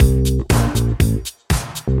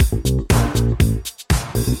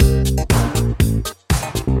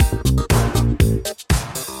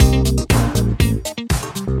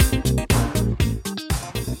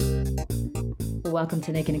welcome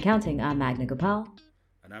to Naked Accounting. I'm Magna Gopal.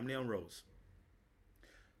 And I'm Leon Rose.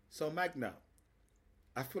 So Magna,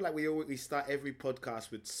 I feel like we start every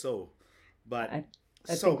podcast with but I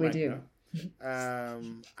think we Magna,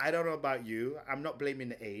 I don't know about you. I'm not blaming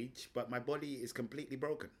the age, but my body is completely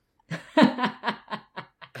broken. I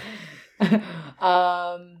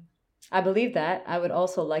believe that. I would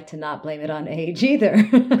also like to not blame it on age either.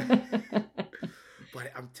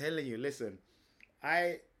 But I'm telling you, listen,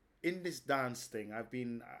 in this dance thing,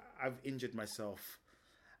 I've injured myself,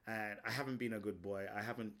 and I haven't been a good boy. I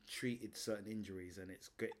haven't treated certain injuries, and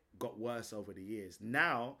it's got worse over the years.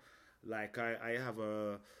 Now, like I have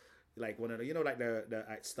one of the, like the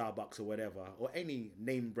at Starbucks or whatever, or any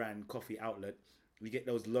name brand coffee outlet, we get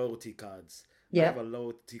those loyalty cards. Yeah. I have a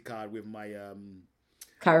loyalty card with my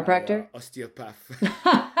chiropractor, my, osteopath.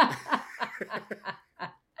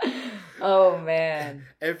 Oh man!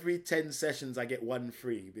 Every 10 sessions, I get one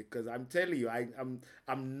free because I'm telling you, I'm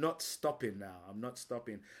not stopping now. I'm not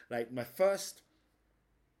stopping. Like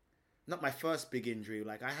not my first big injury.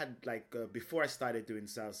 Like I had before I started doing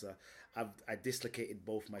salsa, I dislocated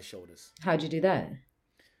both my shoulders. How'd you do that?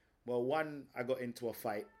 Well, one, I got into a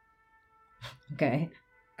fight. Okay.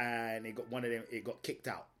 And it got kicked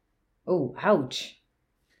out. Oh, ouch!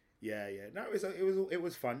 Yeah. No, it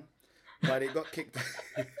was fun, but it got kicked.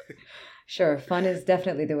 Sure, fun is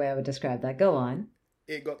definitely the way I would describe that. Go on.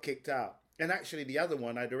 It got kicked out, and actually, the other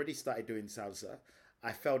one, I'd already started doing salsa.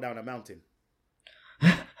 I fell down a mountain.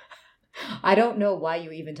 I don't know why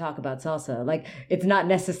you even talk about salsa. Like, it's not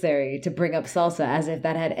necessary to bring up salsa as if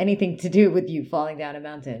that had anything to do with you falling down a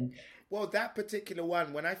mountain. Well, that particular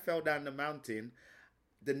one, when I fell down the mountain,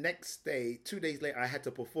 the next day, 2 days later, I had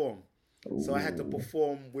to perform. Ooh. So I had to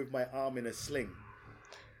perform with my arm in a sling.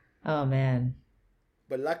 Oh, man.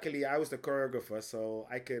 But luckily, I was the choreographer, so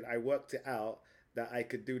I worked it out that I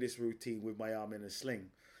could do this routine with my arm in a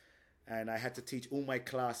sling. And I had to teach all my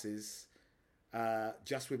classes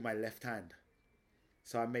just with my left hand.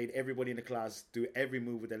 So I made everybody in the class do every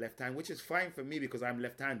move with their left hand, which is fine for me because I'm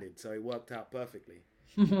left-handed, so it worked out perfectly.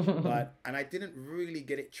 And I didn't really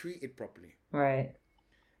get it treated properly. Right.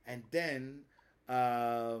 And then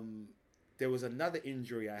there was another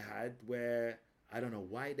injury I had where I don't know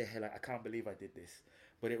why the hell I can't believe I did this,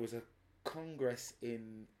 but it was a congress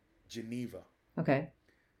in Geneva. Okay.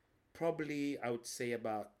 Probably I would say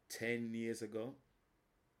about 10 years ago.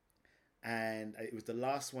 And it was the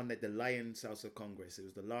last one that the Lion Salsa Congress. It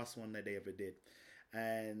was the last one that they ever did.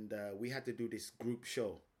 And we had to do this group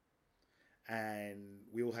show. And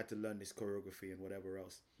we all had to learn this choreography and whatever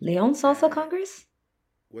else. Leon Salsa Congress?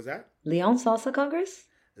 Was that? Leon Salsa Congress?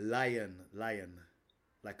 Lion.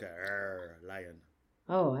 Like lion.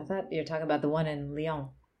 Oh, I thought you were talking about the one in Lyon.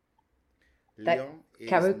 Lyon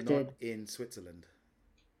is not in Switzerland.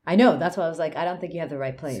 I know. That's why I was like, I don't think you have the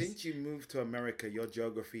right place. Since you moved to America, your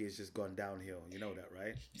geography has just gone downhill. You know that,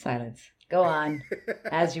 right? Silence. Go on.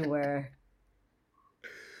 As you were.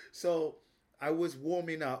 So I was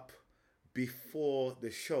warming up before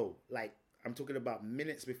the show. Like, I'm talking about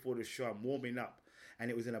minutes before the show. I'm warming up.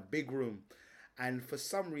 And it was in a big room. And for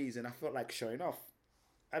some reason, I felt like showing off.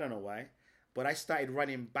 I don't know why. But I started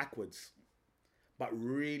running backwards. But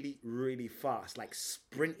really, really fast, like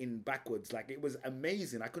sprinting backwards. Like, it was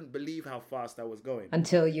amazing. I couldn't believe how fast I was going.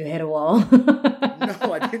 Until you hit a wall.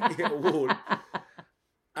 No, I didn't hit a wall.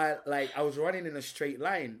 I was running in a straight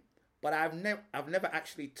line, but I've never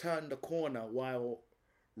actually turned the corner while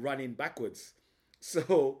running backwards.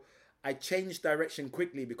 So I changed direction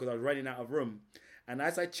quickly because I was running out of room. And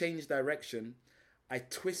as I changed direction, I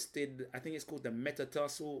twisted, I think it's called the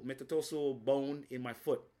metatarsal bone in my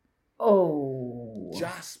foot. Oh.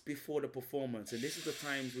 Just before the performance. And this is the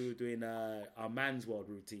times we were doing our Man's World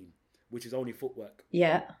routine, which is only footwork.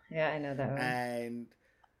 Yeah, I know that one. And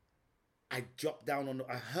I dropped down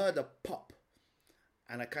I heard a pop.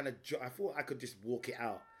 And I thought I could just walk it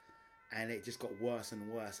out. And it just got worse and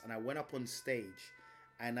worse. And I went up on stage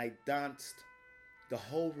and I danced the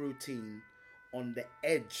whole routine on the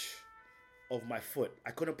edge of my foot.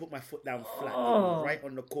 I couldn't put my foot down flat. It was right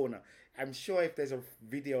on the corner. I'm sure if there's a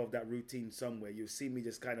video of that routine somewhere, you'll see me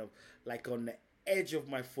just kind of like on the edge of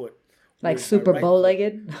my foot. Like super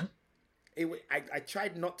bow-legged? I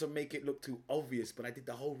tried not to make it look too obvious, but I did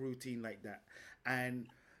the whole routine like that. And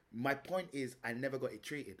my point is, I never got it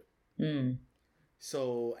treated. Mm.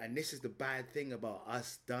 So, and this is the bad thing about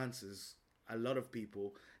us dancers. A lot of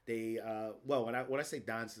people, they, when I say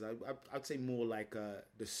dances, I'd say more like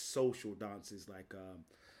the social dances, like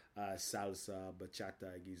salsa,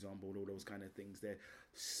 bachata, guizomba, all those kind of things. There,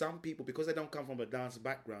 some people, because they don't come from a dance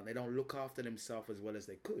background, they don't look after themselves as well as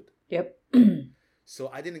they could. Yep. So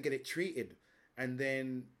I didn't get it treated. And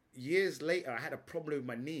then years later, I had a problem with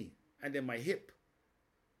my knee and then my hip.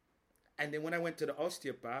 And then when I went to the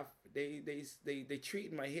osteopath, they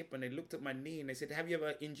treated my hip and they looked at my knee and they said, have you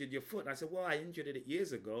ever injured your foot? And I said, well, I injured it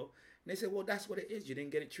years ago. And they said, well, that's what it is. You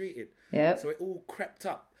didn't get it treated. Yep. So it all crept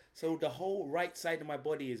up. So the whole right side of my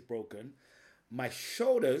body is broken. My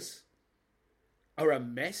shoulders are a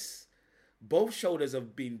mess. Both shoulders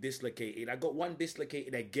have been dislocated. I got one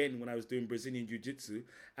dislocated again when I was doing Brazilian Jiu-Jitsu.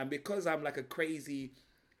 And because I'm like a crazy,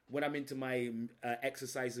 when I'm into my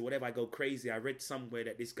exercises, whatever, I go crazy. I read somewhere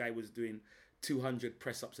that this guy was doing 200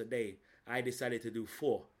 press-ups a day. I decided to do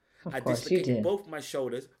 4. Of I course you dislocated did. both my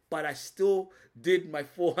shoulders, but I still did my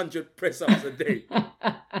 400 press-ups a day.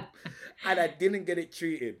 And I didn't get it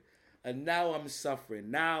treated. And now I'm suffering.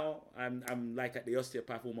 Now I'm like at the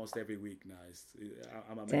osteopath almost every week now.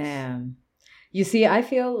 I'm a mess. Damn. You see, I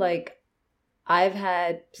feel like I've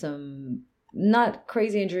had some not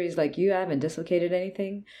crazy injuries like you. I haven't dislocated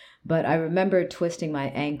anything, but I remember twisting my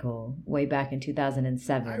ankle way back in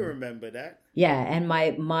 2007. I remember that. Yeah, and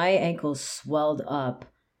my ankle swelled up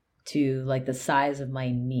to like the size of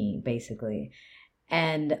my knee, basically.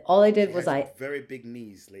 And all I did She was has very big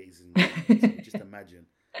knees, ladies and gentlemen. So just imagine.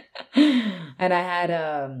 And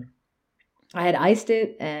I had iced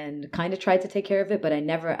it and kind of tried to take care of it, but I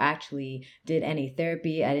never actually did any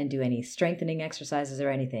therapy. I didn't do any strengthening exercises or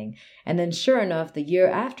anything. And then sure enough, the year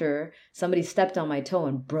after, somebody stepped on my toe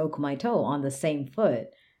and broke my toe on the same foot.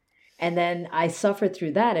 And then I suffered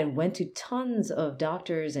through that and went to tons of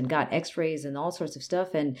doctors and got x-rays and all sorts of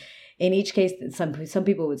stuff. And in each case, some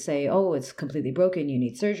people would say, oh, it's completely broken. You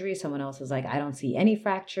need surgery. Someone else is like, I don't see any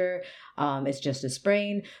fracture. It's just a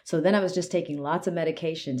sprain. So then I was just taking lots of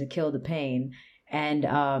medication to kill the pain. And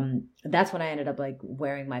that's when I ended up like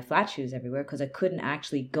wearing my flat shoes everywhere because I couldn't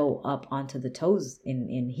actually go up onto the toes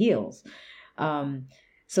in heels.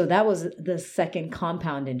 So that was the second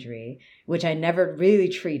compound injury, which I never really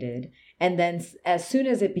treated. And then as soon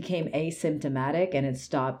as it became asymptomatic and it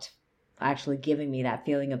stopped actually giving me that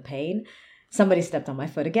feeling of pain, somebody stepped on my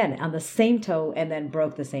foot again on the same toe and then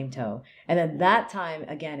broke the same toe. And then that time,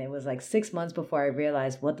 again, it was like 6 months before I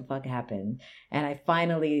realized what the fuck happened. And I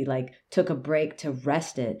finally like took a break to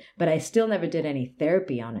rest it, but I still never did any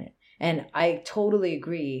therapy on it. And I totally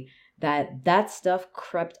agree that stuff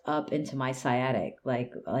crept up into my sciatic.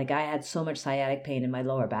 Like I had so much sciatic pain in my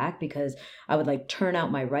lower back because I would like turn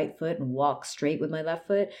out my right foot and walk straight with my left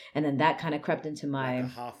foot. And then that kind of crept into my... Like a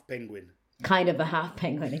half penguin. Kind of a half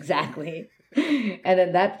penguin, exactly. And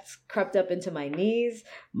then that crept up into my knees.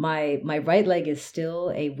 My right leg is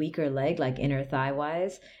still a weaker leg, like inner thigh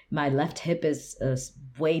wise. My left hip is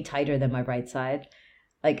way tighter than my right side.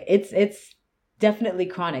 Like it's definitely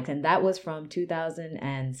chronic. And that was from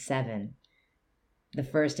 2007. The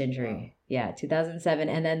first injury. Wow. Yeah, 2007.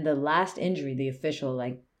 And then the last injury, the official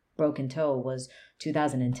like broken toe, was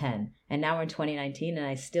 2010. And now we're in 2019 and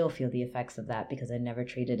I still feel the effects of that because I never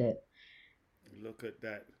treated it. Look at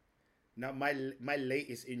that. Now my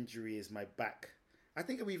latest injury is my back. I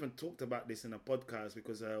think we even talked about this in a podcast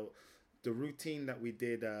because the routine that we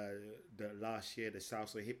did the last year, the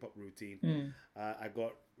salsa hip hop routine, I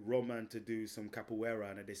got Roman to do some capoeira,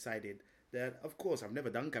 and I decided that, of course, I've never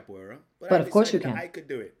done capoeira, but of course you can. I could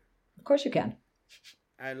do it. Of course you can.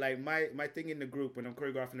 And like my thing in the group when I'm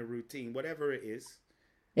choreographing a routine, whatever it is,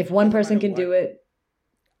 if one person can do it,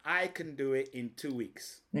 I can do it in 2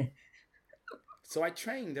 weeks. So I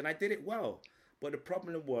trained and I did it well. But the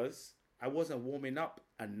problem was I wasn't warming up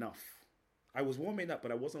enough. I was warming up,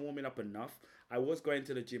 but I wasn't warming up enough. I was going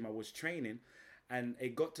to the gym. I was training. And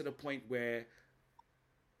it got to the point where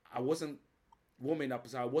I wasn't warming up.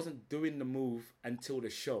 So I wasn't doing the move until the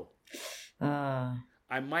show.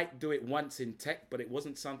 I might do it once in tech, but it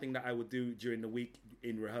wasn't something that I would do during the week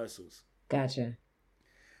in rehearsals. Gotcha.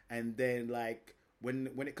 And then like when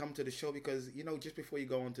it comes to the show, because, you know, just before you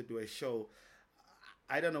go on to do a show,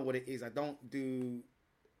 I don't know what it is. I don't do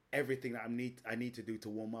everything that I need to do to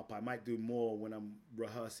warm up. I might do more when I'm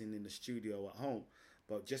rehearsing in the studio at home.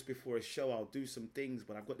 But just before a show, I'll do some things.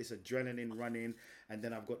 But I've got this adrenaline running, and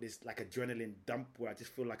then I've got this like adrenaline dump where I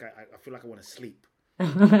just feel like I feel like I want to sleep.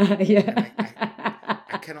 Yeah.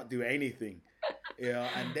 I cannot do anything. You know,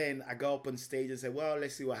 and then I go up on stage and say, well,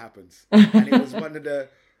 let's see what happens. And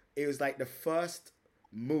it was like the first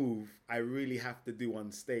move I really have to do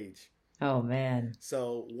on stage. Oh, man.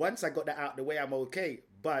 So once I got that out of the way, I'm okay.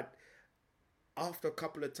 But after a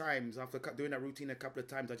couple of times, after doing that routine a couple of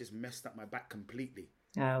times, I just messed up my back completely.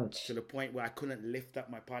 Ouch. To the point where I couldn't lift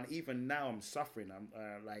up my partner. Even now, I'm suffering. I'm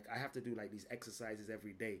like, I have to do like these exercises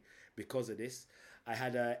every day because of this. I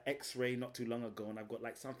had an X-ray not too long ago, and I've got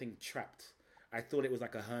like something trapped I thought it was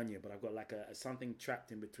like a hernia, but I've got like a something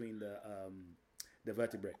trapped in between the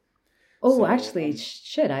vertebrae. Oh, So actually,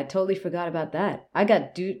 shit, I totally forgot about that. I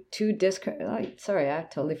got two disc. Sorry, I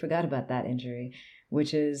totally forgot about that injury,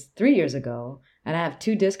 which is 3 years ago, and I have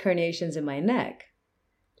two disc herniations in my neck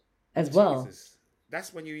as well. Jesus,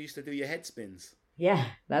 that's when you used to do your head spins. Yeah,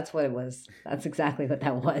 that's what it was. That's exactly what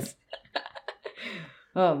that was.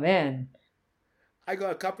 Oh man. I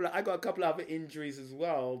got a couple of other injuries as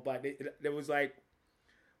well, but there was like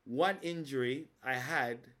one injury I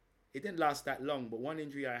had. It didn't last that long, but one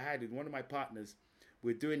injury I had with one of my partners.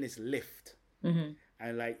 We're doing this lift, Mm-hmm.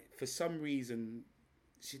 and like for some reason,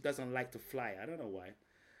 she doesn't like to fly. I don't know why,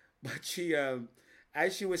 but she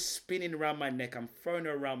as she was spinning around my neck, I'm throwing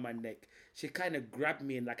her around my neck. She kind of grabbed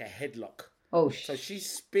me in like a headlock. Oh, So she's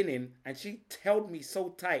spinning, and she held me so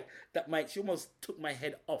tight that she almost took my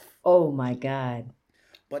head off. oh my God.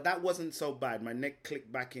 But that wasn't so bad. My neck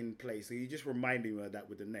clicked back in place. So you just reminding me of that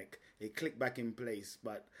with the neck. It clicked back in place.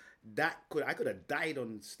 But I could have died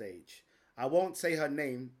on stage. I won't say her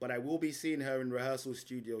name, but I will be seeing her in rehearsal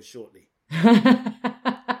studio shortly.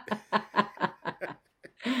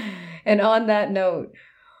 And on that note,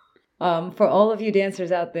 for all of you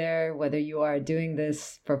dancers out there, whether you are doing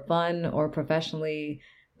this for fun or professionally,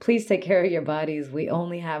 please take care of your bodies. We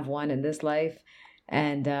only have one in this life.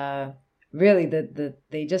 And really,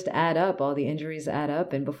 they just add up. All the injuries add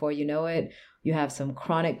up. And before you know it, you have some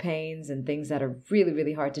chronic pains and things that are really,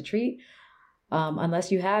 really hard to treat.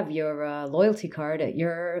 Unless you have your loyalty card at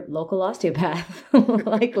your local osteopath,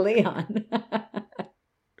 like Leon.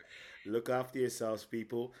 Look after yourselves,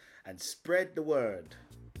 people, and spread the word.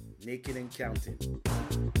 Naked and Counting.